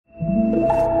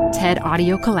TED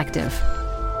Audio Collective.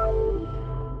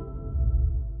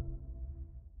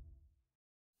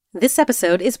 This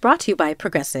episode is brought to you by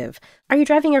Progressive. Are you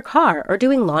driving your car or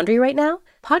doing laundry right now?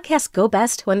 Podcasts go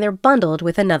best when they're bundled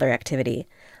with another activity.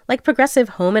 Like Progressive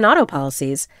home and auto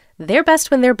policies, they're best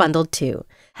when they're bundled too.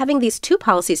 Having these two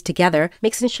policies together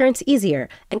makes insurance easier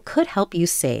and could help you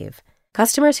save.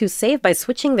 Customers who save by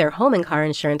switching their home and car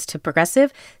insurance to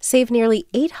Progressive save nearly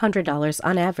 $800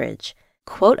 on average.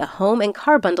 Quote a home and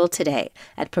car bundle today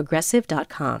at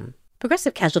Progressive.com.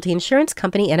 Progressive Casualty Insurance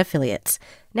Company and Affiliates.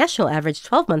 National average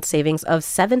 12-month savings of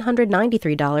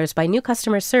 $793 by new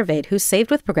customers surveyed who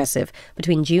saved with Progressive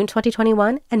between June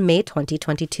 2021 and May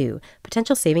 2022.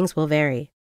 Potential savings will vary.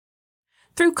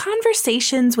 Through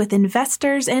conversations with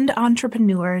investors and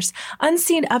entrepreneurs,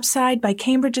 Unseen Upside by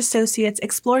Cambridge Associates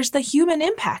explores the human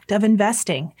impact of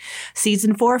investing.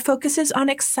 Season 4 focuses on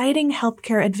exciting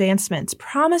healthcare advancements,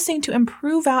 promising to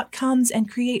improve outcomes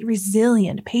and create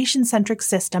resilient, patient-centric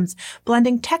systems,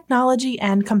 blending technology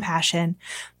and compassion.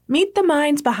 Meet the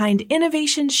minds behind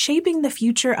innovations shaping the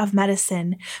future of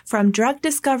medicine, from drug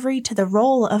discovery to the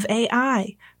role of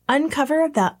AI. Uncover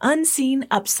the Unseen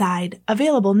Upside,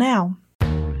 available now.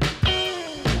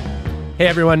 Hey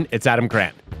everyone, it's Adam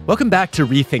Grant. Welcome back to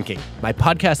Rethinking, my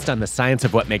podcast on the science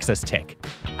of what makes us tick.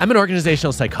 I'm an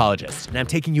organizational psychologist, and I'm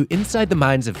taking you inside the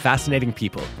minds of fascinating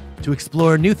people to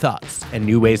explore new thoughts and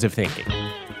new ways of thinking.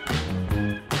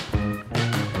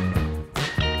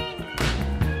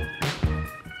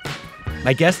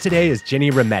 My guest today is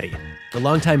Ginni Rometty, the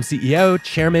longtime CEO,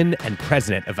 chairman, and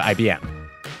president of IBM.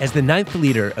 As the 9th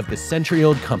leader of the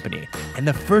century-old company and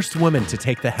the first woman to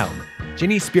take the helm,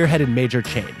 Ginni spearheaded major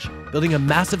change, building a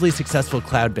massively successful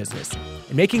cloud business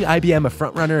and making IBM a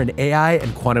frontrunner in AI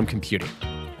and quantum computing.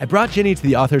 I brought Ginni to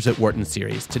the Authors at Wharton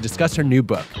series to discuss her new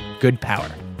book, Good Power,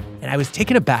 and I was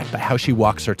taken aback by how she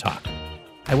walks her talk.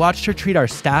 I watched her treat our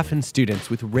staff and students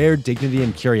with rare dignity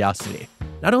and curiosity,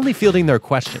 not only fielding their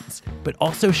questions, but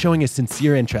also showing a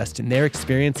sincere interest in their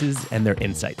experiences and their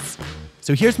insights.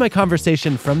 So here's my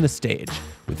conversation from the stage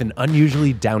with an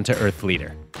unusually down-to-earth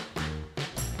leader.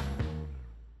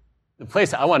 The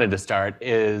place I wanted to start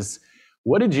is,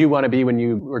 what did you want to be when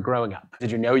you were growing up?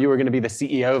 Did you know you were going to be the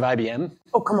CEO of IBM?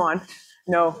 Oh, come on.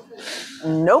 No.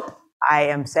 Nope. I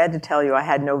am sad to tell you I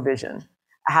had no vision.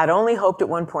 I had only hoped at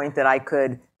one point that I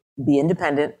could be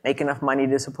independent, make enough money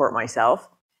to support myself,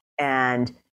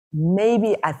 and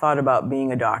maybe I thought about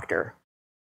being a doctor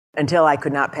until I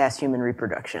could not pass human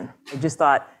reproduction. I just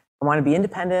thought, I want to be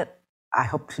independent. I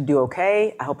hope to do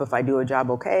okay. I hope if I do a job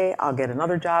okay, I'll get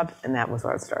another job, and that was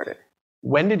where it started.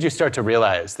 When did you start to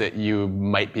realize that you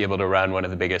might be able to run one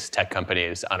of the biggest tech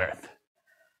companies on earth?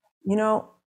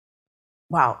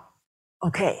 Wow.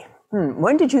 Okay.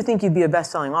 When did you think you'd be a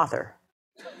best-selling author?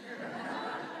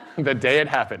 The day it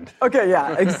happened. Okay,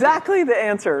 yeah, exactly the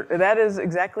answer. That is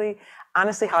exactly,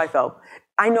 honestly, how I felt.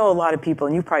 I know a lot of people,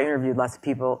 and you've probably interviewed lots of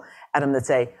people, Adam, that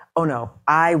say, oh no,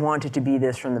 I wanted to be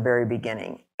this from the very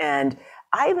beginning. And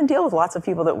I even deal with lots of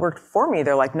people that worked for me.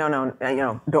 They're like, no,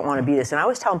 don't want to be this. And I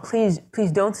always tell them,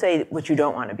 please don't say what you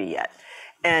don't want to be yet.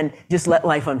 And just let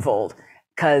life unfold.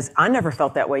 Because I never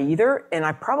felt that way either. And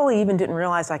I probably even didn't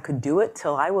realize I could do it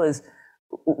till I was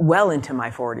well into my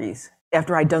 40s.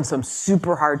 After I'd done some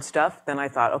super hard stuff, then I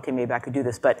thought, okay, maybe I could do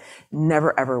this. But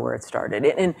never, ever where it started.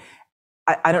 And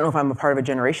I don't know if I'm a part of a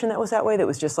generation that was that way, that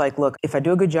was just like, look, if I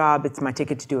do a good job, it's my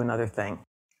ticket to do another thing.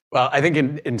 Well, I think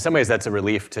in some ways that's a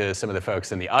relief to some of the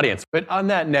folks in the audience. But on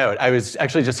that note, I was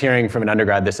actually just hearing from an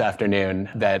undergrad this afternoon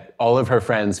that all of her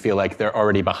friends feel like they're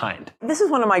already behind. This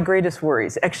is one of my greatest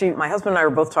worries. Actually, my husband and I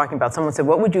were both talking about, someone said,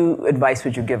 what advice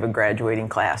would you give a graduating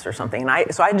class or something?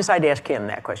 And so I decided to ask him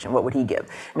that question. What would he give?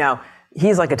 Now,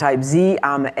 he's like a type Z,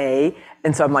 I'm A.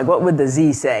 And so I'm like, what would the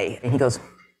Z say? And he goes,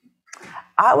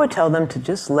 I would tell them to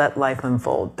just let life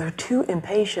unfold. They're too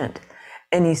impatient.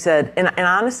 And he said, and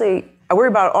honestly, I worry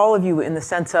about all of you in the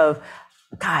sense of,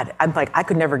 God, I'm like, I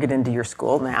could never get into your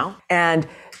school now. And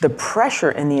the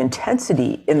pressure and the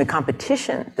intensity in the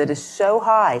competition that is so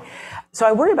high. So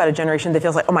I worry about a generation that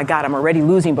feels like, oh my God, I'm already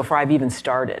losing before I've even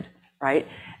started, right?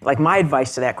 Like my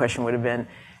advice to that question would have been,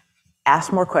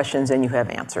 ask more questions than you have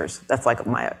answers. That's like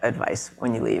my advice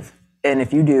when you leave. And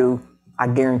if you do, I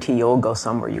guarantee you'll go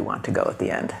somewhere you want to go at the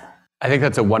end. I think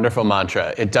that's a wonderful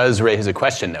mantra. It does raise a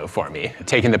question, though, for me,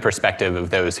 taking the perspective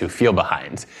of those who feel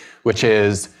behind, which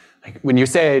is, like, when you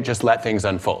say just let things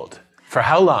unfold, For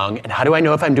how long? And how do I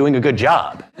know if I'm doing a good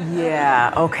job?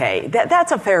 Yeah, okay.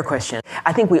 That's a fair question.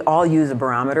 I think we all use a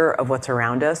barometer of what's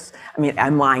around us. I mean,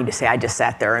 I'm lying to say I just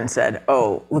sat there and said,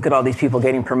 oh, look at all these people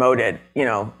getting promoted.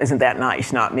 Isn't that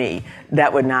nice? Not me.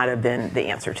 That would not have been the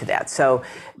answer to that. So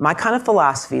my kind of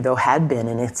philosophy, though, had been,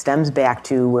 and it stems back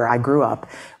to where I grew up,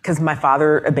 because my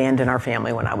father abandoned our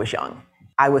family when I was young.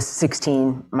 I was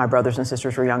 16, my brothers and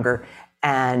sisters were younger,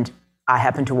 and I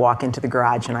happened to walk into the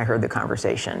garage and I heard the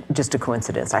conversation. Just a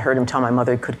coincidence. I heard him tell my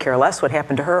mother he could care less what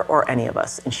happened to her or any of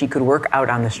us, and she could work out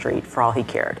on the street for all he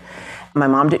cared. My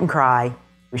mom didn't cry.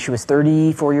 She was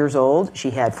 34 years old.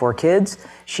 She had 4 kids.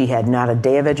 She had not a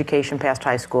day of education past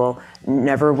high school,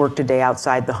 never worked a day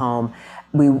outside the home.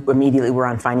 We immediately were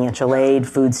on financial aid,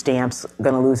 food stamps,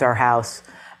 going to lose our house.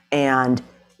 And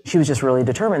she was just really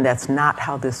determined that's not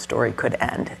how this story could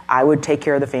end. I would take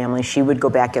care of the family. She would go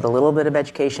back, get a little bit of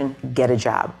education, get a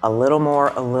job, a little more,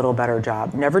 a little better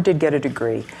job. Never did get a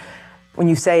degree. When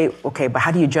you say, okay, but how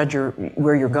do you judge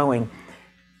where you're going?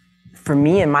 For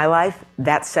me in my life,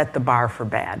 that set the bar for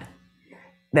bad,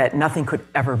 that nothing could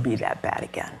ever be that bad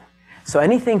again. So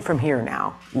anything from here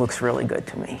now looks really good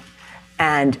to me.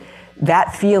 And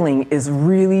that feeling is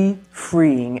really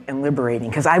freeing and liberating,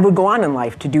 because I would go on in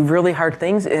life to do really hard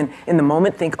things and in the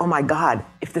moment think, oh my God,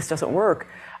 if this doesn't work,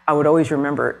 I would always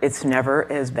remember it's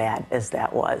never as bad as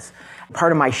that was.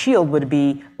 Part of my shield would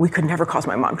be, we could never cause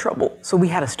my mom trouble. So we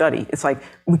had to study. It's like,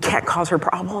 we can't cause her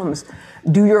problems.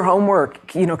 Do your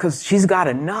homework, because she's got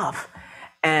enough.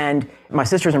 And my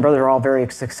sisters and brothers are all very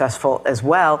successful as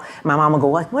well. My mom would go,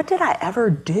 what did I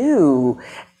ever do?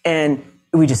 And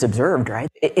we just observed, right?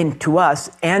 And to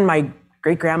us, and my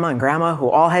great-grandma and grandma, who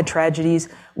all had tragedies,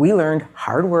 we learned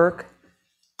hard work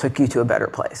took you to a better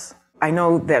place. I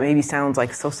know that maybe sounds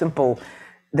like so simple,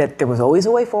 that there was always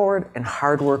a way forward and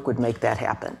hard work would make that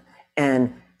happen.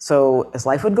 And so as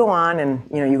life would go on and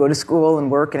you go to school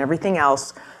and work and everything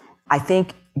else, I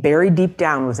think buried deep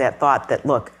down was that thought that,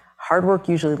 look, hard work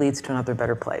usually leads to another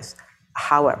better place.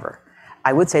 However,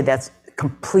 I would say that's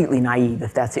completely naive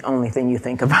if that's the only thing you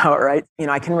think about, right?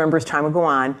 I can remember as time would go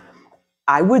on,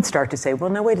 I would start to say, well,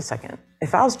 no, wait a second.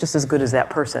 If I was just as good as that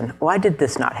person, why did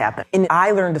this not happen? And I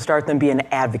learned to start then be an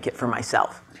advocate for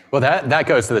myself. Well, that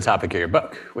goes to the topic of your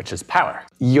book, which is power.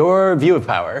 Your view of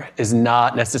power is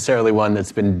not necessarily one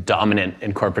that's been dominant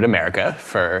in corporate America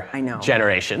for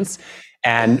generations.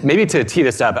 And maybe to tee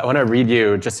this up, I want to read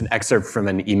you just an excerpt from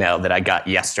an email that I got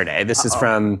yesterday. This is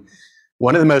from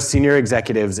one of the most senior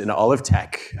executives in all of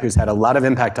tech, who's had a lot of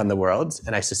impact on the world.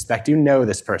 And I suspect you know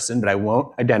this person, but I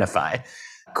won't identify.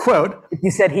 Quote, if you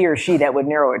said he or she, that would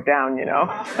narrow it down,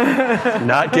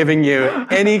 Not giving you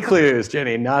any clues,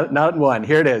 Ginni, not one.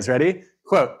 Here it is. Ready?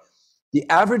 Quote, the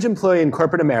average employee in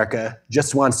corporate America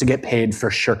just wants to get paid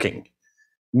for shirking.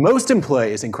 Most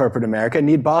employees in corporate America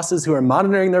need bosses who are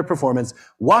monitoring their performance,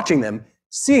 watching them,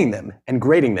 seeing them, and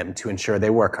grading them to ensure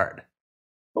they work hard.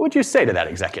 What would you say to that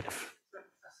executive?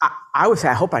 I would say,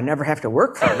 I hope I never have to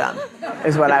work for them,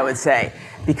 is what I would say,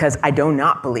 because I do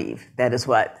not believe that is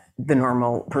what the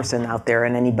normal person out there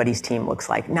in anybody's team looks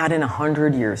like. Not in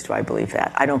 100 years do I believe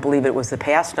that. I don't believe it was the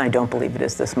past, and I don't believe it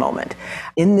is this moment.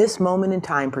 In this moment in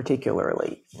time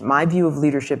particularly, my view of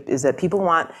leadership is that people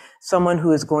want someone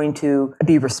who is going to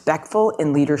be respectful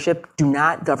in leadership, do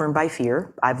not govern by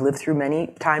fear. I've lived through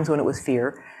many times when it was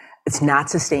fear. It's not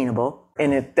sustainable.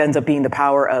 And it ends up being the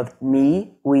power of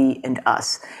me, we, and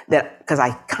us. That, because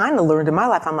I kind of learned in my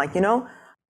life, I'm like,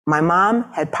 my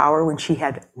mom had power when she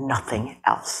had nothing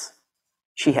else.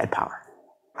 She had power.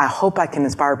 I hope I can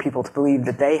inspire people to believe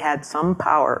that they had some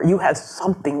power. You have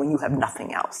something when you have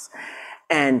nothing else.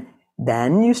 And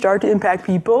then you start to impact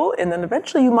people, and then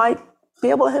eventually you might be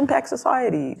able to impact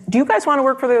society. Do you guys want to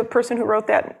work for the person who wrote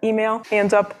that email?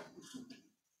 Hands up.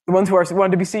 The ones who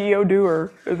wanted to be CEO do,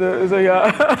 or is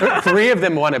a 3 of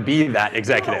them want to be that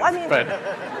executive.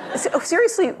 But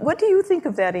seriously, what do you think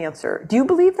of that answer? Do you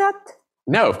believe that?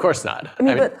 No, of course not.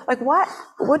 But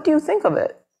what do you think of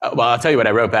it? Well, I'll tell you what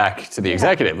I wrote back to the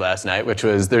executive last night, which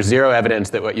was, there's zero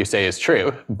evidence that what you say is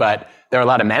true, but there are a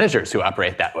lot of managers who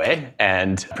operate that way,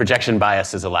 and projection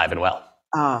bias is alive and well.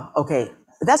 Okay.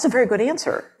 That's a very good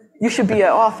answer. You should be an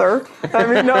author,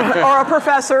 or a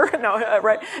professor.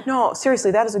 Right? No, seriously,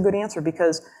 that is a good answer,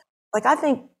 because, I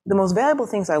think the most valuable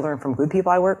things I learned from good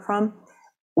people I work from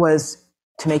was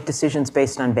to make decisions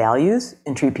based on values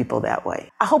and treat people that way.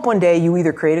 I hope one day you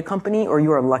either create a company or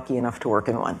you are lucky enough to work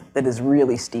in one that is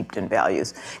really steeped in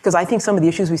values. Because I think some of the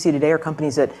issues we see today are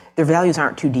companies that their values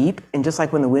aren't too deep, and just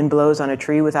like when the wind blows on a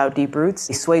tree without deep roots,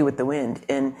 they sway with the wind.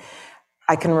 And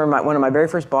I can remember one of my very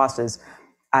first bosses.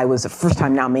 I was the first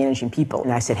time now managing people.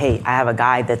 And I said, hey, I have a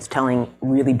guy that's telling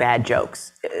really bad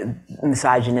jokes,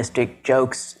 misogynistic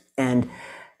jokes, and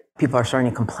people are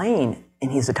starting to complain,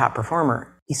 and he's a top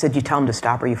performer. He said, you tell him to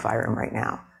stop or you fire him right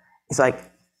now. He's like,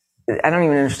 I don't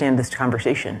even understand this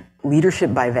conversation.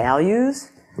 Leadership by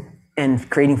values and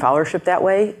creating followership that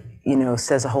way,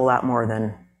 says a whole lot more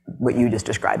than what you just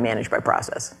described, managed by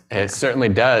process. It certainly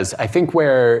does. I think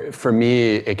where, for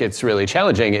me, it gets really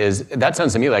challenging is that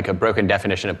sounds to me like a broken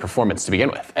definition of performance to begin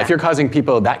with. If you're causing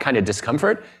people that kind of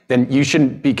discomfort, then you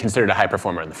shouldn't be considered a high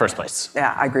performer in the first place.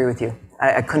 Yeah, I agree with you.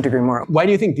 I couldn't agree more. Why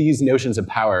do you think these notions of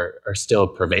power are still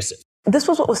pervasive? This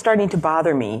was what was starting to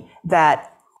bother me,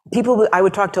 that I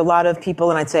would talk to a lot of people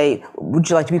and I'd say, would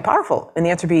you like to be powerful? And the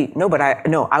answer would be,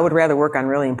 no, I would rather work on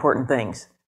really important things.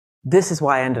 This is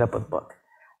why I ended up with the book.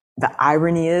 The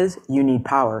irony is you need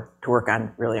power to work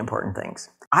on really important things.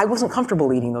 I wasn't comfortable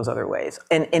leading those other ways.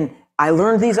 And I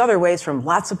learned these other ways from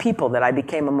lots of people that I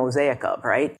became a mosaic of,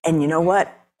 right? And you know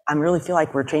what? I really feel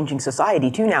like we're changing society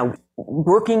too now,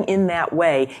 working in that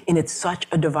way, and it's such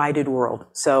a divided world.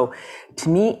 So to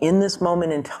me, in this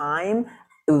moment in time,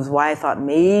 it was why I thought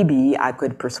maybe I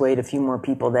could persuade a few more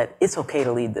people that it's okay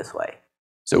to lead this way.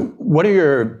 So what are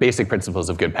your basic principles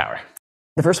of good power?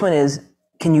 The first one is,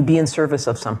 can you be in service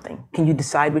of something? Can you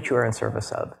decide what you are in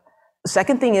service of? The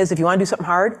second thing is, if you want to do something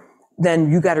hard,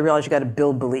 then you got to realize you got to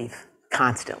build belief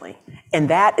constantly. And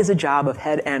that is a job of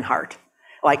head and heart.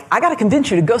 Like, I got to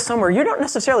convince you to go somewhere you don't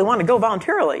necessarily want to go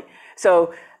voluntarily.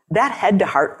 So that head to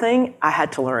heart thing, I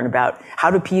had to learn about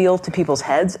how to appeal to people's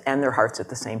heads and their hearts at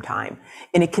the same time.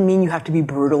 And it can mean you have to be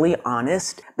brutally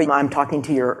honest, but I'm talking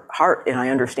to your heart and I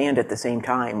understand at the same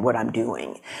time what I'm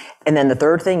doing. And then the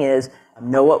third thing is,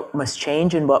 know what must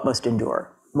change and what must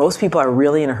endure. Most people are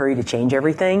really in a hurry to change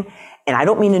everything. And I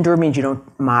don't mean endure means you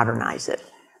don't modernize it,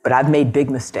 but I've made big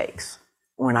mistakes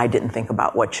when I didn't think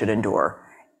about what should endure.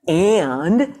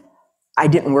 And I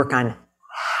didn't work on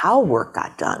how work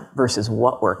got done versus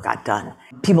what work got done.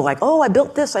 People are like, oh, I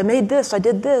built this, I made this, I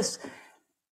did this.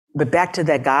 But back to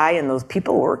that guy and those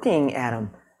people working at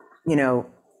him,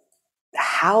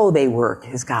 how they work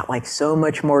has got like so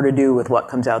much more to do with what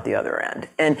comes out the other end.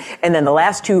 And then the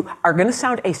last two are going to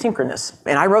sound asynchronous.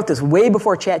 And I wrote this way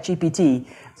before ChatGPT.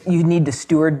 You need to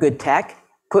steward good tech.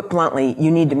 Put bluntly,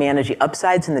 you need to manage the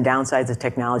upsides and the downsides of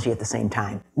technology at the same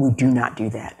time. We do not do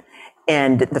that.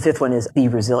 And the fifth one is be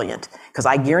resilient. Because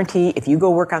I guarantee if you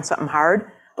go work on something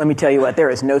hard, let me tell you what, there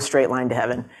is no straight line to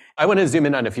heaven. I want to zoom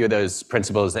in on a few of those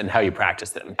principles and how you practice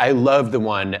them. I love the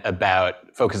one about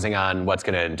focusing on what's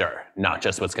going to endure, not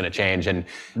just what's going to change. And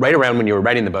right around when you were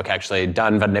writing the book, actually,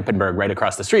 Don van Nippenburg, right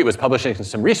across the street, was publishing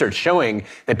some research showing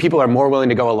that people are more willing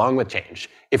to go along with change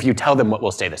if you tell them what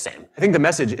will stay the same. I think the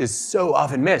message is so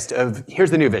often missed of,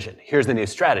 here's the new vision, here's the new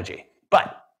strategy,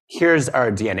 but here's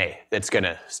our DNA that's going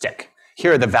to stick.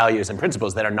 Here are the values and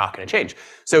principles that are not going to change.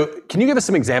 So can you give us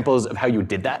some examples of how you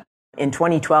did that? In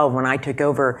 2012, when I took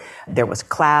over, there was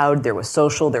cloud, there was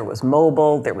social, there was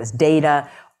mobile, there was data,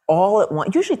 all at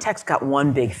once. Usually tech's got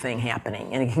one big thing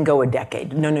happening, and it can go a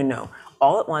decade. No.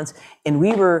 All at once. And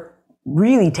we were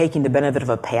really taking the benefit of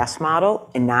a past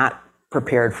model and not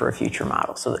prepared for a future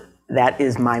model. So that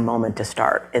is my moment to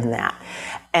start in that.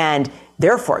 And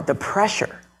therefore, the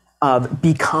pressure of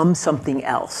become something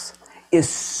else is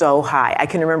so high. I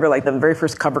can remember like the very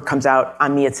first cover comes out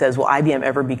on me, it says, will IBM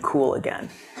ever be cool again?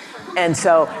 And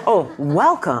so,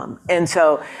 welcome. And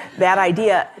so that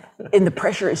idea, and the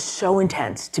pressure is so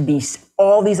intense to be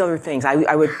all these other things.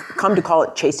 I would come to call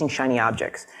it chasing shiny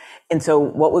objects. And so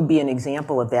what would be an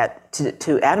example of that?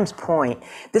 To Adam's point,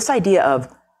 this idea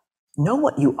of know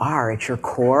what you are at your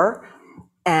core,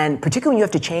 and particularly when you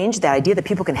have to change, that idea that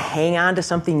people can hang on to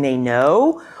something they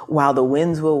know while the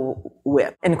winds will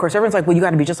whip. And of course, everyone's like, well, you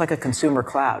got to be just like a consumer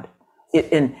cloud.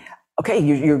 Okay,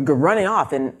 you're running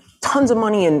off and tons of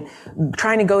money and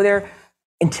trying to go there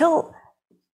until,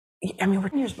 we're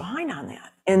years behind on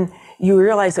that. And you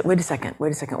realize that, wait a second,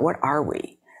 what are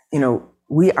we?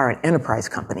 We are an enterprise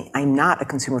company. I'm not a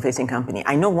consumer-facing company.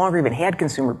 I no longer even had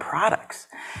consumer products.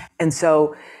 And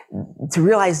so to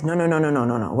realize, no,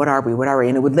 what are we?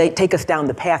 And it would take us down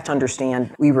the path to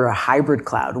understand we were a hybrid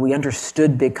cloud. We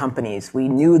understood big companies. We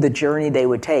knew the journey they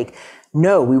would take.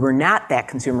 No, we were not that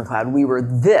consumer cloud. We were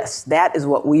this. That is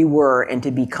what we were, and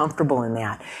to be comfortable in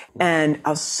that. And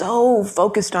I was so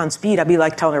focused on speed, I'd be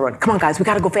like telling everyone, come on, guys, we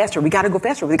got to go faster. We got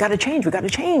to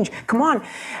change. Come on. I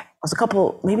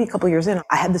was maybe a couple years in,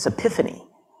 I had this epiphany.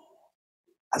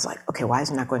 I was like, okay, why is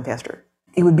it not going faster?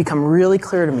 It would become really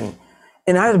clear to me.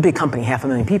 And I was a big company,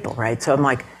 500,000 people, right? So I'm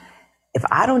like, if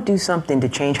I don't do something to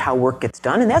change how work gets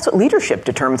done, and that's what leadership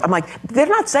determines. I'm like, they're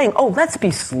not saying, oh, let's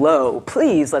be slow.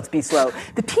 Please, let's be slow.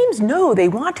 The teams know they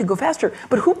want to go faster,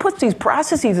 but who puts these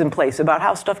processes in place about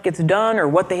how stuff gets done or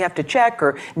what they have to check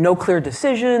or no clear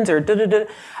decisions or da-da-da?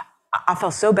 I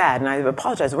felt so bad, and I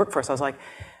apologized to the workforce. I was like,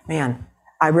 man,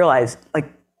 I realized, like,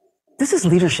 this is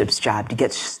leadership's job to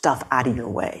get stuff out of your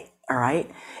way, all right?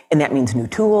 And that means new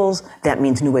tools, that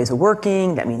means new ways of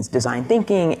working, that means design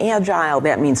thinking, agile,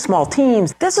 that means small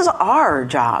teams. This is our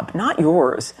job, not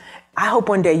yours. I hope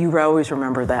one day you always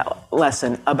remember that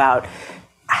lesson about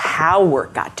how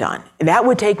work got done. That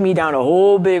would take me down a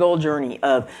whole big old journey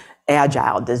of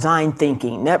agile, design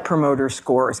thinking, net promoter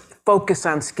scores, focus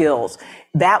on skills.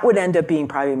 That would end up being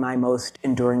probably my most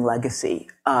enduring legacy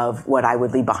of what I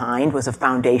would leave behind was a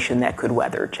foundation that could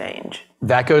weather change.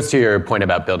 That goes to your point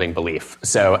about building belief.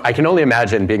 So I can only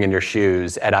imagine being in your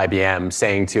shoes at IBM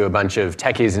saying to a bunch of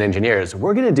techies and engineers,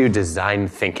 we're going to do design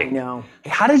thinking. No.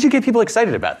 How did you get people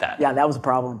excited about that? Yeah, that was a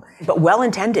problem. But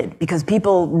well-intended, because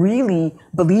people really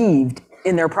believed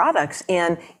in their products.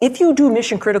 And if you do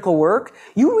mission critical work,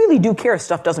 you really do care if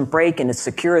stuff doesn't break and it's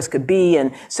secure as could be.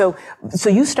 And so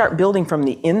you start building from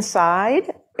the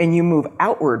inside and you move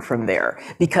outward from there,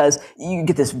 because you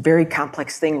get this very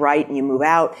complex thing right and you move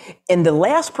out. And the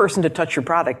last person to touch your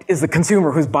product is the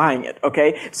consumer who's buying it,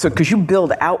 okay? So because you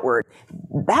build outward,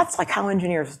 that's like how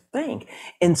engineers think.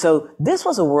 And so this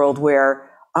was a world where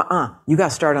you got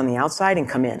to start on the outside and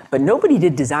come in. But nobody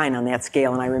did design on that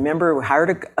scale. And I remember we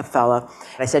hired a fella,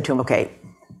 and I said to him, okay,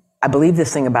 I believe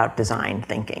this thing about design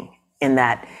thinking, in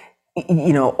that,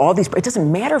 you know, all these, it doesn't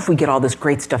matter if we get all this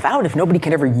great stuff out if nobody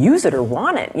can ever use it or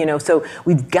want it, you know, so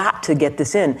we've got to get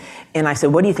this in. And I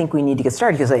said, what do you think we need to get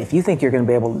started? Because if you think you're going to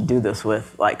be able to do this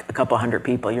with like a couple hundred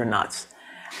people, you're nuts.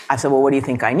 I said, well, what do you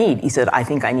think I need? He said, I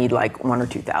think I need like 1,000 or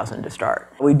 2,000 to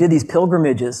start. We did these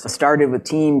pilgrimages, started with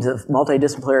teams of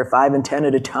multidisciplinary 5 and 10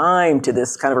 at a time to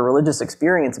this kind of a religious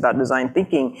experience about design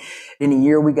thinking. In a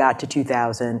year, we got to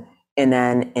 2,000. And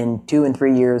then in 2 and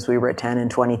 3 years, we were at 10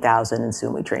 and 20,000. And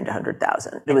soon we trained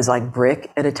 100,000. It was like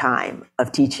brick at a time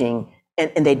of teaching.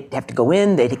 And they'd have to go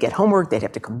in, they'd get homework, they'd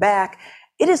have to come back.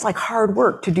 It is like hard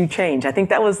work to do change. I think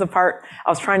that was the part I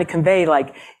was trying to convey.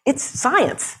 Like, it's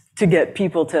science to get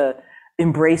people to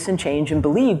embrace and change and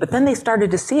believe. But then they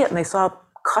started to see it and they saw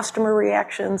customer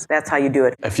reactions. That's how you do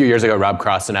it. A few years ago, Rob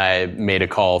Cross and I made a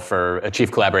call for a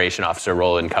chief collaboration officer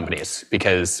role in companies,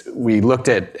 because we looked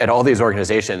at all these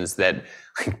organizations that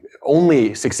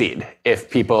only succeed if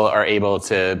people are able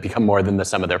to become more than the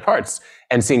sum of their parts,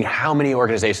 and seeing how many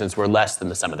organizations were less than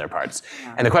the sum of their parts.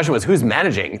 Yeah. And the question was, who's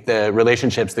managing the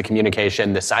relationships, the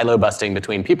communication, the silo busting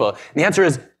between people? And the answer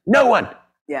is no one.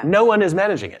 Yeah. No one is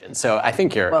managing it. And so I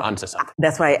think you're onto something.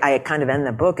 That's why I kind of end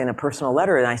the book in a personal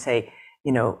letter, and I say,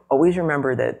 you know, always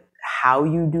remember that how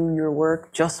you do your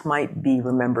work just might be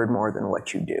remembered more than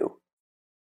what you do.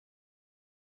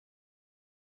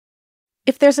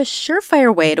 If there's a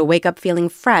surefire way to wake up feeling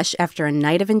fresh after a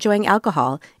night of enjoying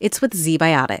alcohol, it's with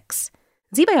ZBiotics.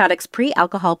 ZBiotics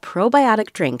Pre-Alcohol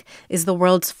Probiotic Drink is the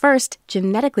world's first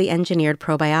genetically engineered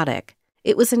probiotic.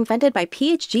 It was invented by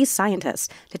PhD scientists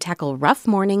to tackle rough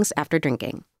mornings after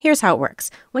drinking. Here's how it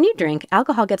works. When you drink,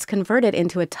 alcohol gets converted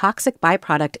into a toxic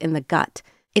byproduct in the gut.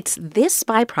 It's this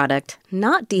byproduct,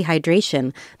 not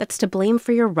dehydration, that's to blame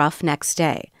for your rough next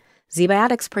day.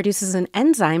 ZBiotics produces an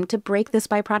enzyme to break this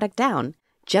byproduct down.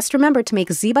 Just remember to make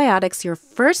ZBiotics your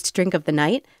first drink of the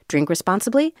night, drink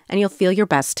responsibly, and you'll feel your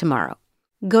best tomorrow.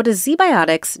 Go to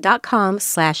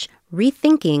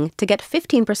zbiotics.com/rethinking to get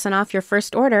 15% off your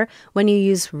first order when you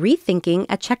use rethinking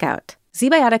at checkout.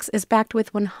 ZBiotics is backed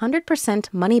with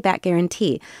 100% money-back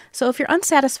guarantee, so if you're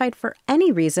unsatisfied for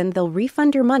any reason, they'll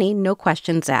refund your money, no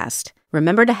questions asked.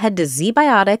 Remember to head to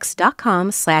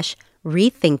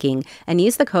zbiotics.com/rethinking and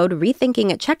use the code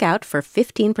rethinking at checkout for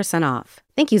 15% off.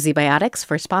 Thank you, ZBiotics,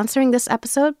 for sponsoring this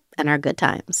episode and our good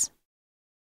times.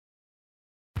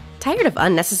 Tired of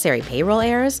unnecessary payroll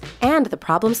errors and the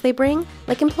problems they bring,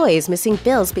 like employees missing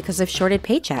bills because of shorted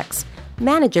paychecks,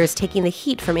 managers taking the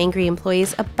heat from angry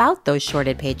employees about those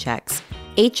shorted paychecks,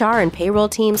 HR and payroll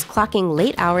teams clocking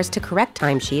late hours to correct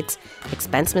timesheets,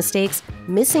 expense mistakes,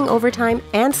 missing overtime,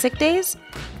 and sick days?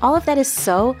 All of that is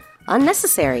so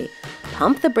unnecessary.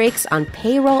 Pump the brakes on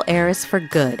payroll errors for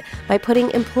good by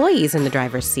putting employees in the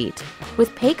driver's seat.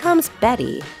 With Paycom's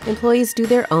Betty, employees do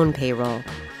their own payroll.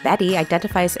 Betty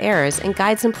identifies errors and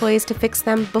guides employees to fix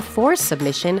them before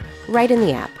submission right in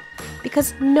the app.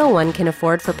 Because no one can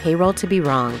afford for payroll to be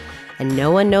wrong, and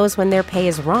no one knows when their pay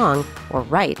is wrong or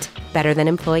right better than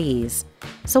employees.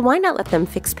 So why not let them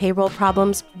fix payroll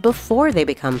problems before they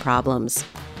become problems?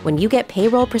 When you get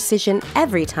payroll precision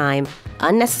every time,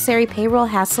 Unnecessary payroll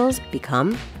hassles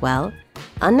become, well,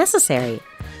 unnecessary.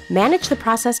 Manage the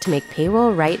process to make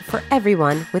payroll right for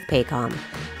everyone with Paycom.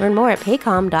 Learn more at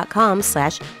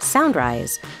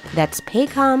paycom.com/soundrise. That's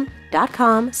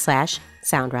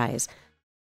paycom.com/soundrise.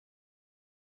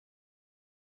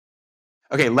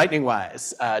 Okay,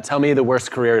 lightning-wise, tell me the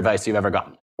worst career advice you've ever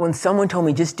gotten. When someone told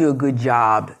me just do a good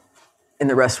job and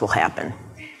the rest will happen.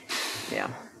 Yeah.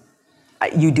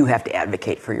 You do have to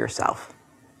advocate for yourself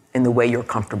in the way you're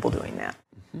comfortable doing that.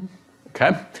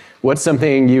 Okay. What's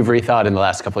something you've rethought in the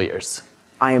last couple of years?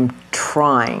 I am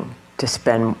trying to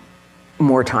spend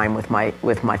more time with my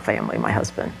family, my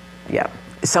husband. Yeah.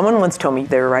 Someone once told me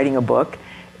they were writing a book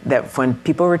that when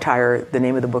people retire, the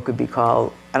name of the book would be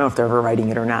called, I don't know if they're ever writing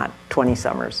it or not, 20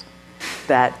 Summers.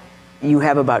 That you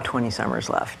have about 20 summers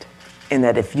left. And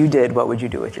that if you did, what would you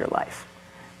do with your life?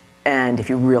 And if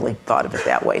you really thought of it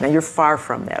that way. Now, you're far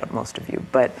from that, most of you,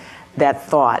 but that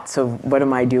thought, so what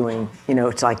am I doing?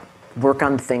 It's like work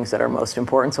on the things that are most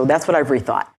important. So that's what I've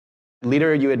rethought.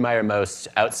 Leader you admire most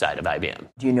outside of IBM?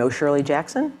 Do you know Shirley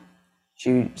Jackson?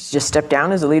 She just stepped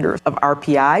down as a leader of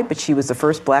RPI, but she was the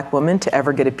first black woman to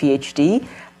ever get a PhD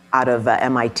out of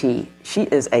MIT. She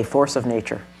is a force of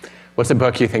nature. What's a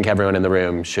book you think everyone in the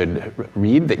room should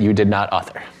read that you did not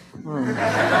author?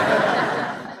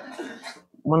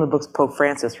 One of the books Pope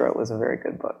Francis wrote was a very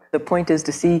good book. The point is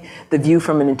to see the view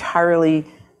from an entirely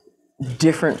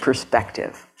different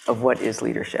perspective of what is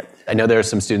leadership. I know there are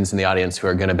some students in the audience who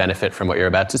are going to benefit from what you're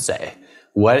about to say.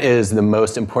 What is the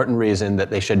most important reason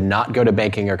that they should not go to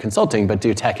banking or consulting but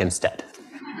do tech instead?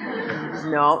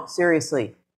 No,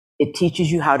 seriously. It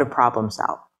teaches you how to problem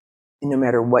solve. And no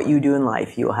matter what you do in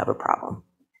life, you will have a problem.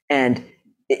 And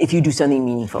if you do something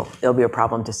meaningful, there'll be a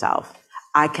problem to solve.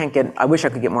 I wish I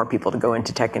could get more people to go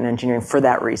into tech and engineering for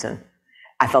that reason.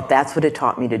 I felt that's what it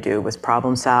taught me to do, was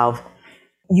problem solve.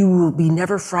 You will be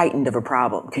never frightened of a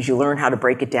problem because you learn how to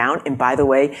break it down. And by the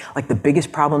way, like the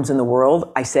biggest problems in the world,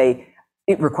 I say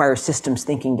it requires systems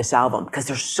thinking to solve them because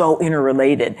they're so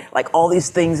interrelated. Like all these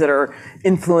things that are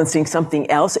influencing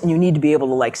something else, and you need to be able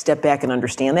to like step back and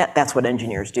understand that. That's what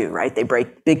engineers do, right? They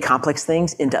break big complex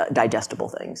things into digestible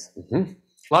things. Mm-hmm.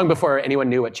 Long before anyone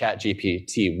knew what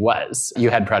ChatGPT was, you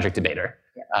had Project Debater,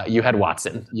 you had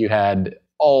Watson, you had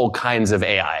all kinds of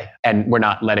AI, and we're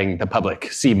not letting the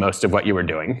public see most of what you were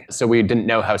doing. So we didn't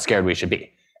know how scared we should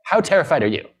be. How terrified are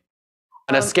you?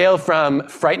 On a scale from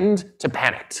frightened to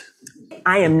panicked.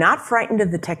 I am not frightened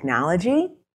of the technology.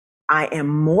 I am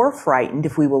more frightened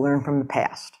if we will learn from the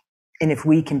past and if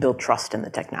we can build trust in the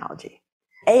technology.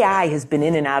 AI has been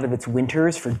in and out of its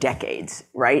winters for decades,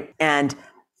 right? And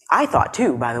I thought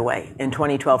too, by the way, in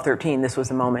 2012-13, this was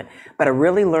the moment. But I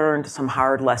really learned some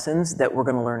hard lessons that we're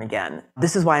going to learn again.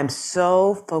 This is why I'm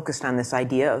so focused on this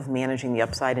idea of managing the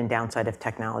upside and downside of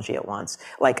technology at once.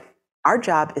 Like, our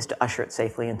job is to usher it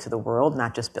safely into the world,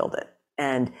 not just build it.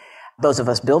 And those of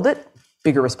us build it,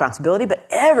 bigger responsibility, but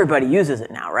everybody uses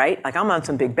it now, right? Like I'm on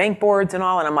some big bank boards and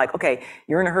all, and I'm like, okay,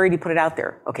 you're in a hurry to put it out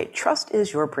there. Okay, trust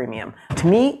is your premium. To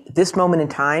me, this moment in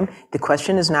time, the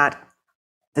question is not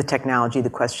the technology, the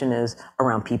question is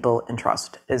around people and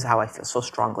trust, is how I feel so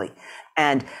strongly.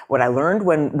 And what I learned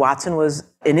when Watson was,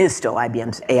 and is still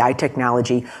IBM's AI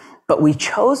technology, but we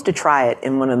chose to try it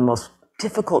in one of the most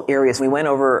difficult areas. We went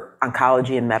over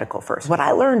oncology and medical first. What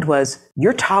I learned was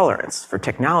your tolerance for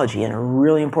technology in a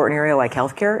really important area like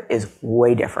healthcare is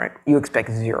way different. You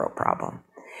expect zero problem.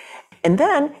 And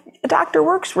then a doctor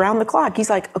works round the clock.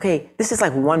 He's like, okay, this is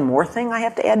like one more thing I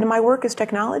have to add to my work is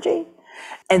technology.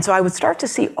 And so I would start to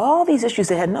see all these issues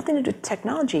that had nothing to do with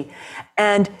technology.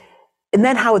 And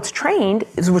then how it's trained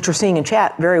is what you're seeing in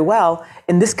chat very well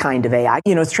in this kind of AI.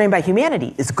 You know, it's trained by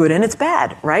humanity. It's good and it's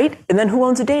bad, right? And then who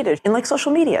owns the data? In like social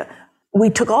media, we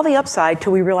took all the upside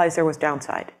till we realized there was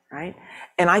downside, right?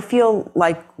 And I feel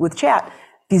like with chat,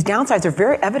 these downsides are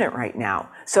very evident right now.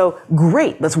 So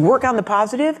great, let's work on the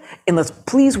positive and let's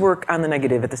please work on the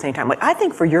negative at the same time. Like I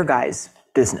think for your guys'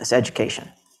 business, education,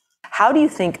 how do you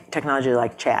think technology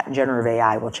like chat and generative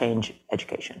AI will change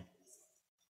education?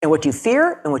 And what do you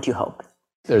fear and what do you hope?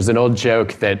 There's an old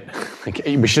joke that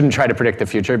we shouldn't try to predict the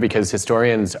future because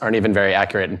historians aren't even very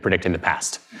accurate in predicting the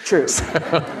past. True.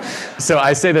 So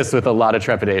I say this with a lot of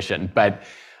trepidation, but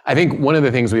I think one of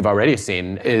the things we've already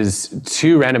seen is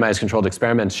 2 randomized controlled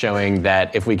experiments showing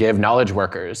that if we give knowledge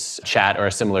workers chat or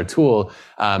a similar tool,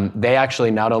 they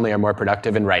actually not only are more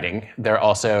productive in writing, they're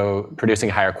also producing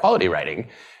higher quality writing.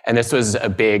 And this was a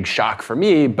big shock for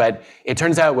me, but it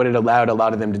turns out what it allowed a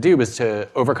lot of them to do was to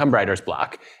overcome writer's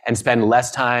block and spend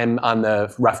less time on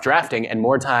the rough drafting and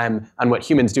more time on what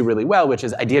humans do really well, which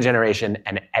is idea generation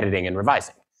and editing and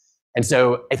revising. And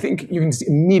so I think you can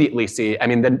immediately see, I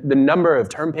mean, the number of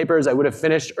term papers I would have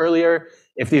finished earlier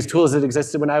if these tools had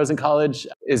existed when I was in college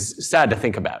is sad to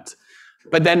think about.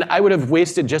 But then I would have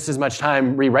wasted just as much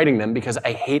time rewriting them because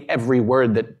I hate every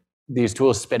word that these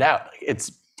tools spit out.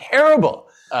 It's terrible.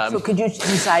 So could you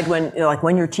decide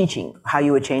when you're teaching, how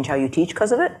you would change how you teach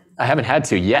because of it? I haven't had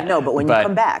to yet. No, but when you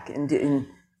come back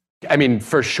I mean,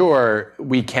 for sure,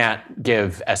 we can't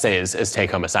give essays as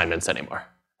take-home assignments anymore.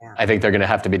 Yeah. I think they're going to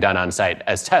have to be done on site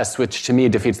as tests, which to me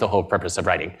defeats the whole purpose of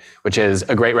writing, which is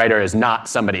a great writer is not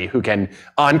somebody who can,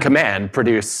 on command,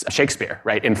 produce Shakespeare,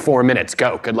 right? In 4 minutes,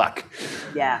 go, good luck.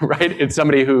 Yeah. Right? It's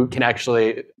somebody who can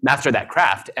actually master that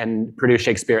craft and produce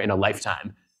Shakespeare in a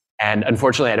lifetime. And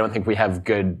unfortunately, I don't think we have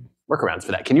good workarounds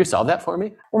for that. Can you solve that for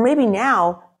me? Well, maybe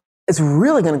now it's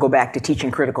really going to go back to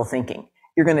teaching critical thinking.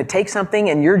 You're going to take something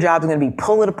and your job is going to be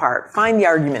pull it apart, find the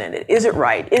argument in it. Is it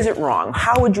right? Is it wrong?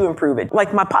 How would you improve it?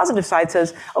 Like my positive side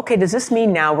says, okay, does this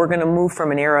mean now we're going to move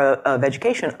from an era of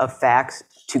education of facts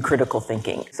to critical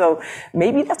thinking? So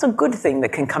maybe that's a good thing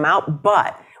that can come out,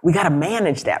 but we got to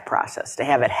manage that process to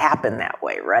have it happen that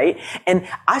way, right? And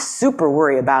I super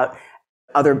worry about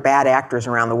other bad actors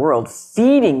around the world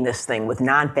feeding this thing with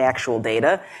non-factual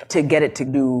data to get it to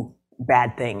do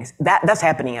bad things. That's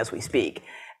happening as we speak.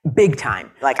 Big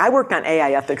time. Like I worked on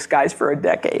AI ethics, guys, for a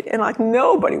decade, and like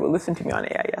nobody would listen to me on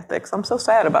AI ethics. I'm so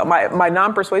sad about my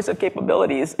non-persuasive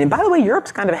capabilities. And by the way,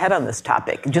 Europe's kind of ahead on this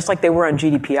topic, just like they were on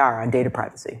GDPR, on data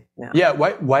privacy. Yeah.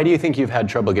 Why do you think you've had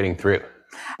trouble getting through?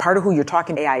 Part of who you're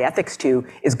talking AI ethics to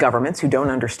is governments who don't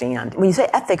understand. When you say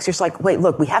ethics, you're just like, wait,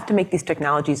 look, we have to make these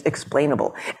technologies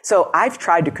explainable. So I've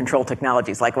tried to control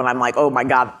technologies. Like when I'm like, oh my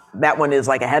God, that one is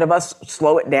like ahead of us,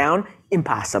 slow it down.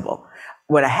 Impossible.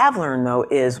 What I have learned, though,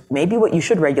 is maybe what you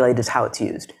should regulate is how it's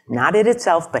used. Not it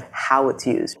itself, but how it's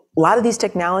used. A lot of these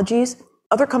technologies,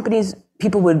 other companies,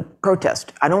 people would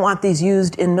protest. I don't want these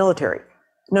used in military.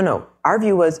 No. Our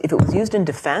view was if it was used in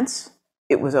defense,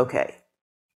 it was okay.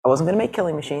 I wasn't going to make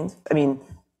killing machines. I mean,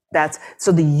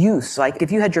 so the use, like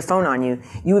if you had your phone on you,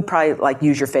 you would probably like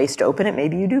use your face to open it.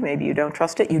 Maybe you do. Maybe you don't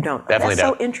trust it. You don't. Definitely That's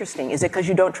don't. So interesting. Is it because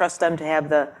you don't trust them to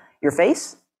have your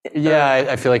face? Yeah,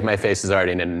 I feel like my face is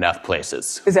already in enough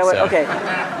places. Is that what? Okay.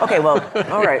 Okay, well,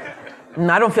 all right.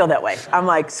 I don't feel that way. I'm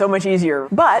like so much easier.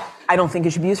 But I don't think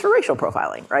it should be used for racial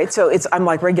profiling, right? So I'm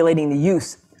like regulating the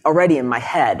use already in my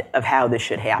head of how this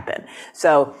should happen.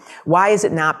 So why has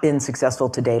it not been successful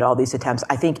to date, all these attempts?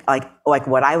 I think like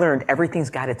what I learned, everything's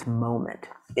got its moment.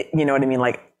 You know what I mean?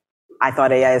 Like I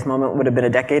thought AI's moment would have been a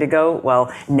decade ago.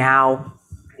 Well, now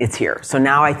it's here. So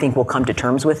now I think we'll come to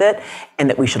terms with it and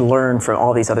that we should learn from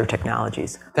all these other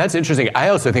technologies. That's interesting. I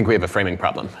also think we have a framing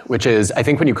problem, which is I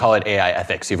think when you call it AI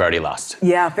ethics, you've already lost.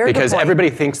 Yeah, very good Because point.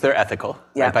 everybody thinks they're ethical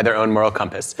right, by their own moral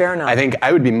compass. Fair enough. I think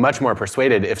I would be much more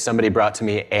persuaded if somebody brought to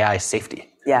me AI safety.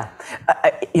 Yeah.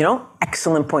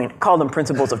 Excellent point. Call them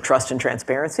principles of trust and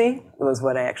transparency was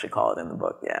what I actually call it in the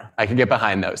book. Yeah. I could get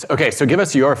behind those. Okay, so give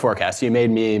us your forecast. You made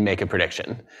me make a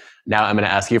prediction. Now I'm going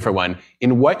to ask you for one.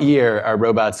 In what year are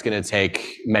robots going to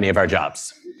take many of our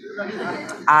jobs?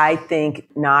 I think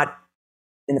not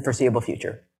in the foreseeable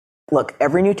future. Look,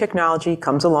 every new technology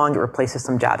comes along, it replaces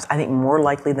some jobs. I think more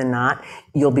likely than not,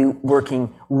 you'll be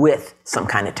working with some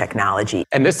kind of technology.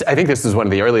 And I think this is one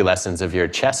of the early lessons of your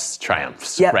chess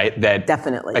triumphs, right? That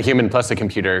definitely. A human plus a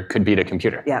computer could beat a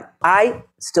computer. Yeah, I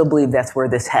still believe that's where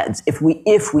this heads, if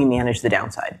we manage the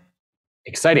downside.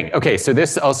 Exciting. Okay, so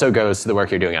this also goes to the work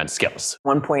you're doing on skills.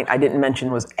 One point I didn't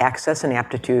mention was access and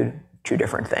aptitude, two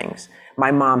different things.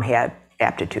 My mom had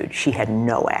aptitude. She had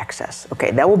no access. Okay,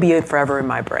 that will be forever in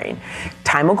my brain.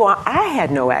 Time will go on. I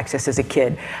had no access as a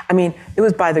kid. I mean, it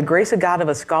was by the grace of God of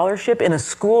a scholarship in a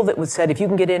school that was said, if you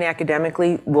can get in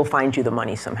academically, we'll find you the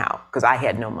money somehow, because I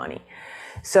had no money.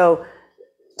 So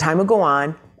time will go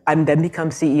on. I then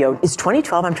become CEO. It's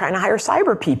 2012. I'm trying to hire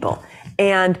cyber people.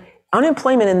 And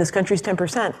unemployment in this country is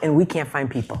 10%, and we can't find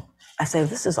people. I say,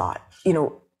 this is odd.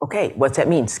 Okay, what's that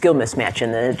mean? Skill mismatch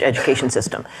in the education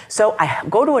system. So I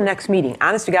go to a next meeting.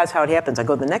 Honest to God, is how it happens. I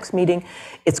go to the next meeting.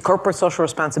 It's corporate social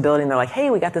responsibility, and they're like,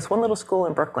 hey, we got this one little school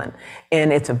in Brooklyn,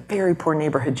 and it's a very poor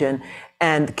neighborhood, Jen.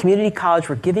 And the community college,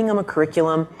 we're giving them a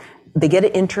curriculum. They get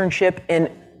an internship,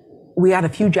 and we had a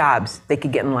few jobs they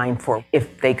could get in line for.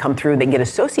 If they come through, they get an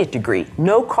associate degree,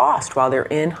 no cost while they're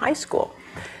in high school.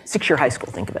 6-year high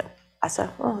school, think of it. I said,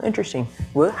 oh, interesting.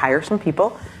 We'll hire some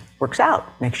people. Works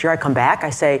out. Next year I come back,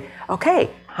 I say, okay,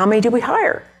 how many did we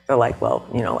hire? They're like, well,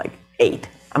 like 8.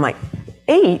 I'm like,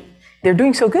 8? They're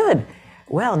doing so good.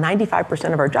 Well,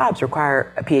 95% of our jobs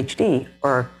require a PhD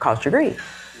or a college degree.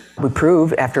 We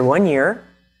proved after 1 year,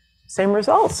 same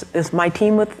results as my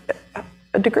team with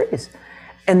degrees.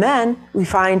 And then we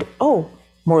find,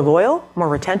 more loyal, more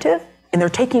retentive, and they're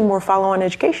taking more follow-on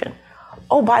education.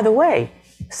 Oh, by the way,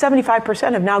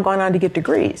 75% have now gone on to get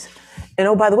degrees. And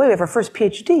oh, by the way, we have our first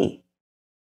PhD.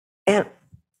 And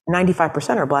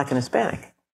 95% are Black and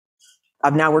Hispanic.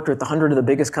 I've now worked with 100 of the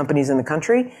biggest companies in the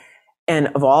country. And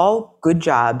of all good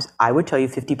jobs, I would tell you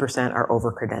 50% are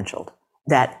over-credentialed.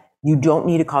 That you don't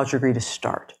need a college degree to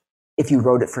start if you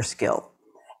wrote it for skill.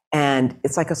 And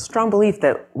it's like a strong belief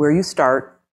that where you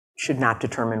start should not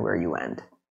determine where you end.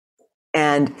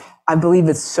 And I believe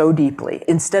it so deeply.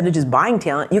 Instead of just buying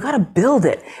talent, you got to build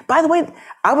it. By the way,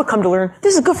 I would come to learn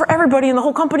this is good for everybody in the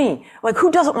whole company. Like, who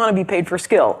doesn't want to be paid for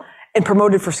skill and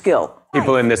promoted for skill?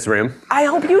 People in this room. I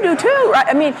hope you do too, right?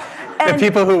 I mean, the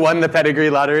people who won the pedigree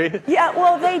lottery. Yeah,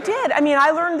 well, they did. I mean,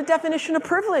 I learned the definition of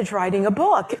privilege writing a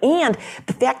book. And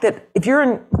the fact that if you're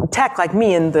in tech like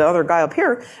me and the other guy up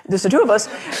here, there's the two of us,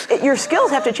 your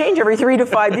skills have to change every 3 to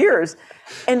 5 years.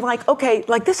 And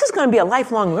this is going to be a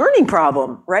lifelong learning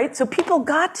problem, right? So people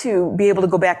got to be able to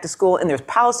go back to school, and there's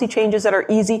policy changes that are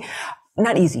easy.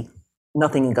 Not easy.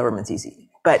 Nothing in government's easy.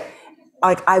 But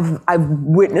I've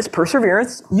witnessed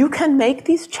perseverance. You can make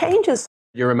these changes.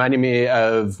 You're reminding me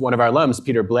of one of our alums,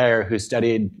 Peter Blair, who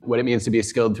studied what it means to be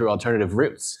skilled through alternative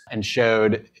routes and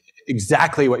showed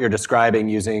exactly what you're describing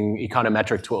using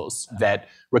econometric tools, that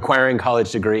requiring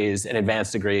college degrees and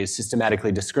advanced degrees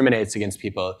systematically discriminates against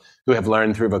people who have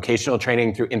learned through vocational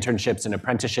training, through internships and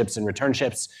apprenticeships and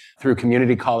returnships, through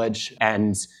community college,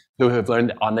 and who have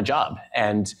learned on the job.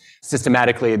 And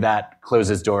systematically, that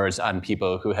closes doors on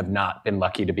people who have not been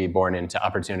lucky to be born into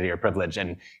opportunity or privilege.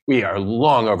 And we are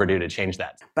long overdue to change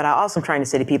that. But I also am trying to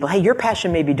say to people, hey, your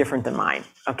passion may be different than mine,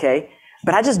 okay?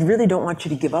 But I just really don't want you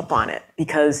to give up on it,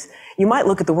 because you might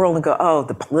look at the world and go, oh,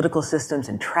 the political system's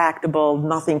intractable,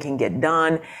 nothing can get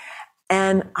done.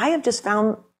 And I have just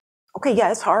found, okay,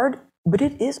 yeah, it's hard, but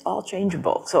it is all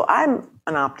changeable. So I'm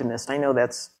an optimist. I know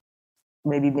that's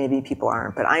maybe people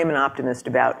aren't, but I am an optimist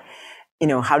about,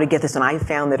 how to get this. And I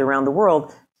found that around the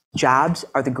world, jobs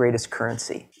are the greatest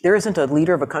currency. There isn't a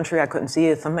leader of a country I couldn't see.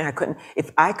 It's something I couldn't.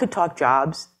 If I could talk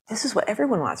jobs, this is what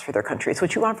everyone wants for their country. It's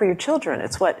what you want for your children.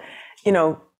 It's what,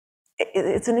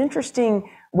 it's an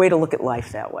interesting way to look at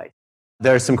life that way.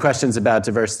 There are some questions about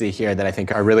diversity here that I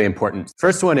think are really important.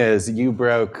 First one is, you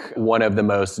broke one of the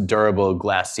most durable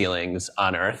glass ceilings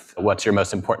on Earth. What's your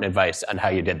most important advice on how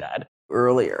you did that?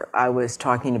 Earlier, I was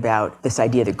talking about this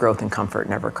idea that growth and comfort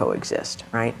never coexist,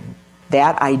 right?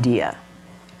 That idea,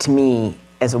 to me,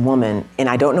 as a woman, and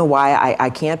I don't know why, I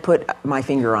can't put my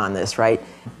finger on this, right?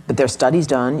 But there's studies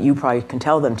done, you probably can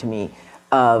tell them to me,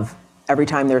 of every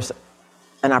time there's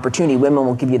an opportunity, women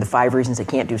will give you the 5 reasons they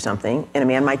can't do something, and a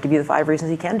man might give you the 5 reasons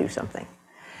he can do something.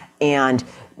 And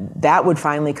that would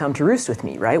finally come to roost with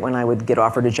me, right? When I would get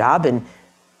offered a job and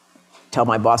tell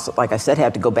my boss, like I said,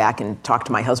 have to go back and talk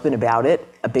to my husband about it,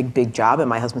 a big job. And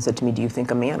my husband said to me, do you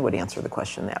think a man would answer the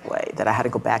question that way? That I had to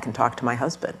go back and talk to my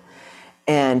husband.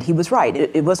 And he was right.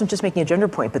 It wasn't just making a gender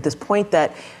point, but this point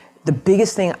that the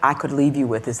biggest thing I could leave you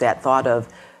with is that thought of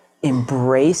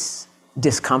embrace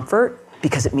discomfort,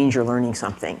 because it means you're learning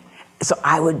something. So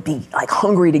I would be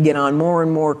hungry to get on more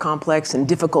and more complex and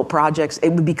difficult projects. It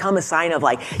would become a sign of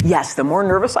yes, the more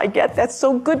nervous I get, that's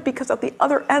so good, because at the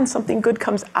other end, something good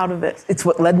comes out of it. It's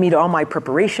what led me to all my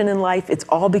preparation in life. It's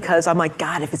all because I'm like,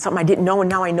 God, if it's something I didn't know and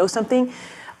now I know something,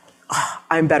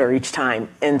 I'm better each time.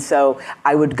 And so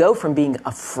I would go from being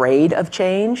afraid of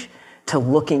change to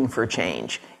looking for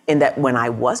change. And that when I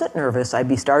wasn't nervous, I'd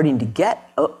be starting to get,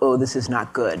 this is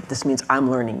not good. This means I'm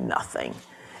learning nothing.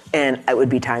 And it would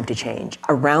be time to change.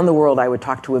 Around the world, I would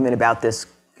talk to women about this.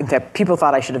 In fact, people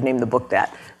thought I should have named the book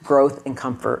that. Growth and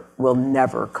comfort will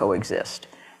never coexist.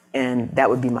 And that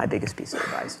would be my biggest piece of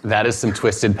advice. That is some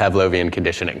twisted Pavlovian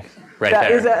conditioning right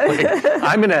there.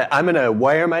 I'm gonna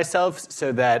wire myself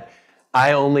so that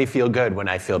I only feel good when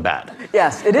I feel bad.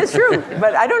 Yes, it is true.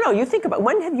 But I don't know. You think about,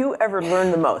 when have you ever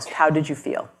learned the most? How did you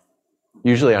feel?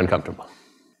 Usually uncomfortable.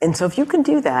 And so if you can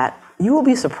do that, you will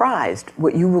be surprised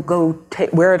what you will go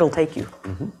where it'll take you.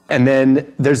 Mm-hmm. And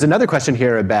then there's another question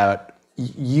here about,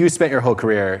 you spent your whole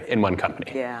career in one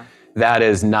company. Yeah. That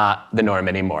is not the norm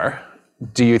anymore.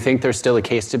 Do you think there's still a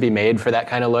case to be made for that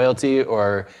kind of loyalty?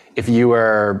 Or if you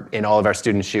were in all of our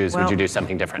students' shoes, would you do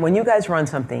something different? When you guys run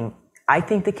something, I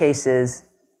think the case is,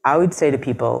 I would say to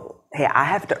people, hey, I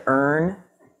have to earn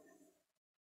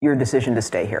your decision to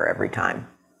stay here every time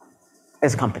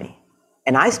as a company.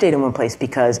 And I stayed in one place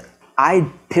because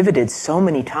I pivoted so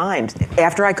many times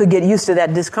after I could get used to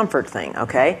that discomfort thing,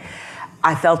 okay?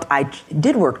 I felt I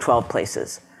did work 12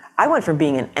 places. I went from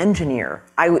being an engineer.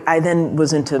 I then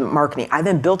was into marketing. I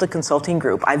then built a consulting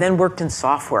group. I then worked in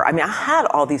software. I mean, I had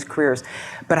all these careers,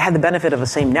 but I had the benefit of the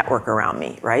same network around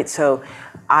me, right? So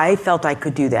I felt I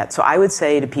could do that. So I would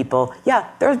say to people,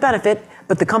 yeah, there's benefit,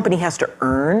 but the company has to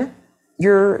earn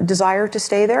your desire to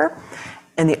stay there.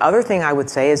 And the other thing I would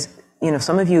say is,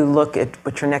 some of you look at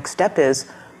what your next step is.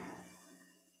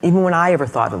 Even when I ever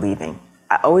thought of leaving,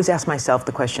 I always ask myself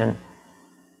the question,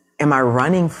 am I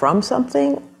running from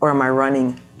something or am I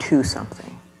running to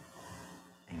something?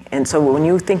 And so when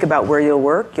you think about where you'll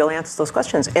work, you'll answer those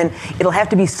questions. And it'll have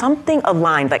to be something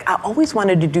aligned. Like I always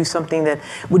wanted to do something that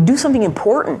would do something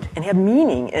important and have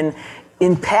meaning and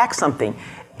impact something.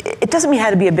 It doesn't mean it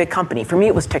had to be a big company. For me,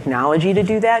 it was technology to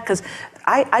do that because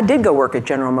I did go work at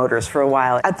General Motors for a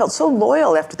while. I felt so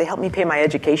loyal after they helped me pay my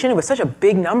education. It was such a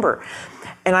big number.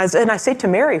 And I say to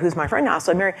Mary, who's my friend now,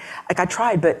 so Mary, I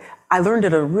tried, but I learned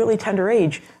at a really tender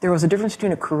age, there was a difference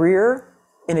between a career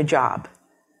and a job.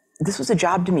 This was a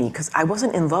job to me because I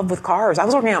wasn't in love with cars. I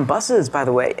was working on buses, by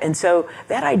the way. And so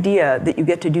that idea that you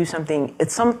get to do something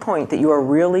at some point that you are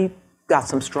really got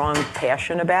some strong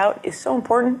passion about is so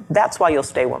important. That's why you'll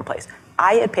stay one place.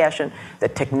 I had passion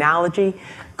that technology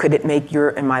could it make your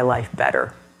and my life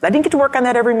better. I didn't get to work on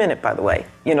that every minute, by the way.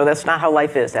 That's not how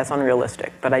life is. That's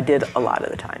unrealistic. But I did a lot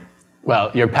of the time. Well,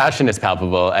 your passion is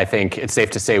palpable. I think it's safe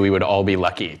to say we would all be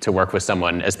lucky to work with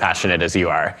someone as passionate as you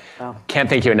are. Oh. Can't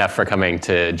thank you enough for coming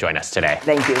to join us today.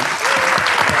 Thank you.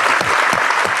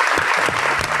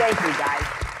 Thank you, guys.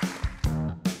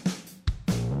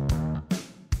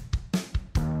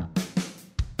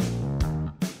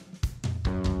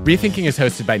 Rethinking is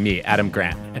hosted by me, Adam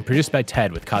Grant, and produced by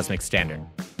Ted with Cosmic Standard.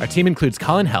 Our team includes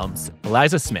Colin Helms,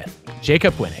 Eliza Smith,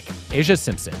 Jacob Winnick, Asia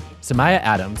Simpson, Samaya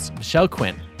Adams, Michelle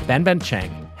Quinn, Ben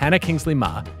Chang, Hannah Kingsley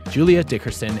Ma, Julia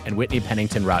Dickerson, and Whitney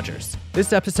Pennington Rogers.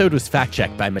 This episode was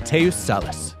fact-checked by Mateus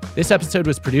Salas. This episode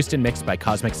was produced and mixed by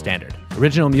Cosmic Standard.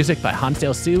 Original music by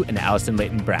Hansdale Sue and Allison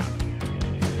Leighton Brown.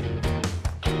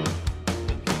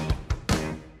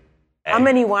 How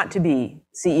many want to be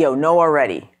CEO? Know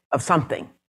already of something.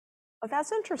 Oh,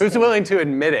 that's interesting. Who's willing to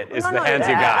admit it is the hands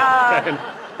you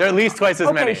got. They're at least twice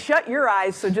as many. Okay, shut your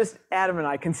eyes so just Adam and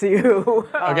I can see you.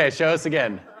 Okay, show us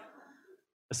again.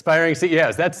 Aspiring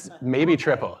CEOs, that's maybe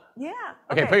triple. Yeah.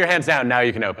 Okay, put your hands down, now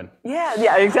you can open.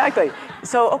 Yeah, exactly.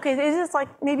 So, okay, it is like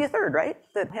maybe a third, right,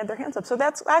 that had their hands up. So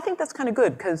I think that's kind of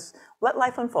good because let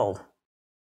life unfold.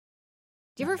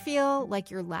 Do you ever feel like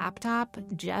your laptop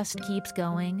just keeps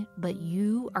going, but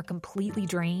you are completely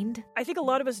drained? I think a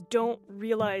lot of us don't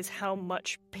realize how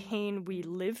much pain we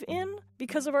live in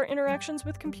because of our interactions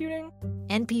with computing.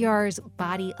 NPR's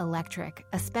Body Electric,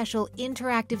 a special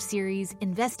interactive series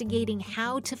investigating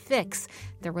how to fix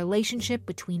the relationship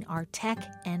between our tech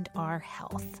and our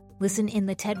health. Listen in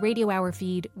the TED Radio Hour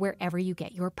feed wherever you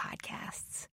get your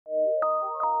podcasts.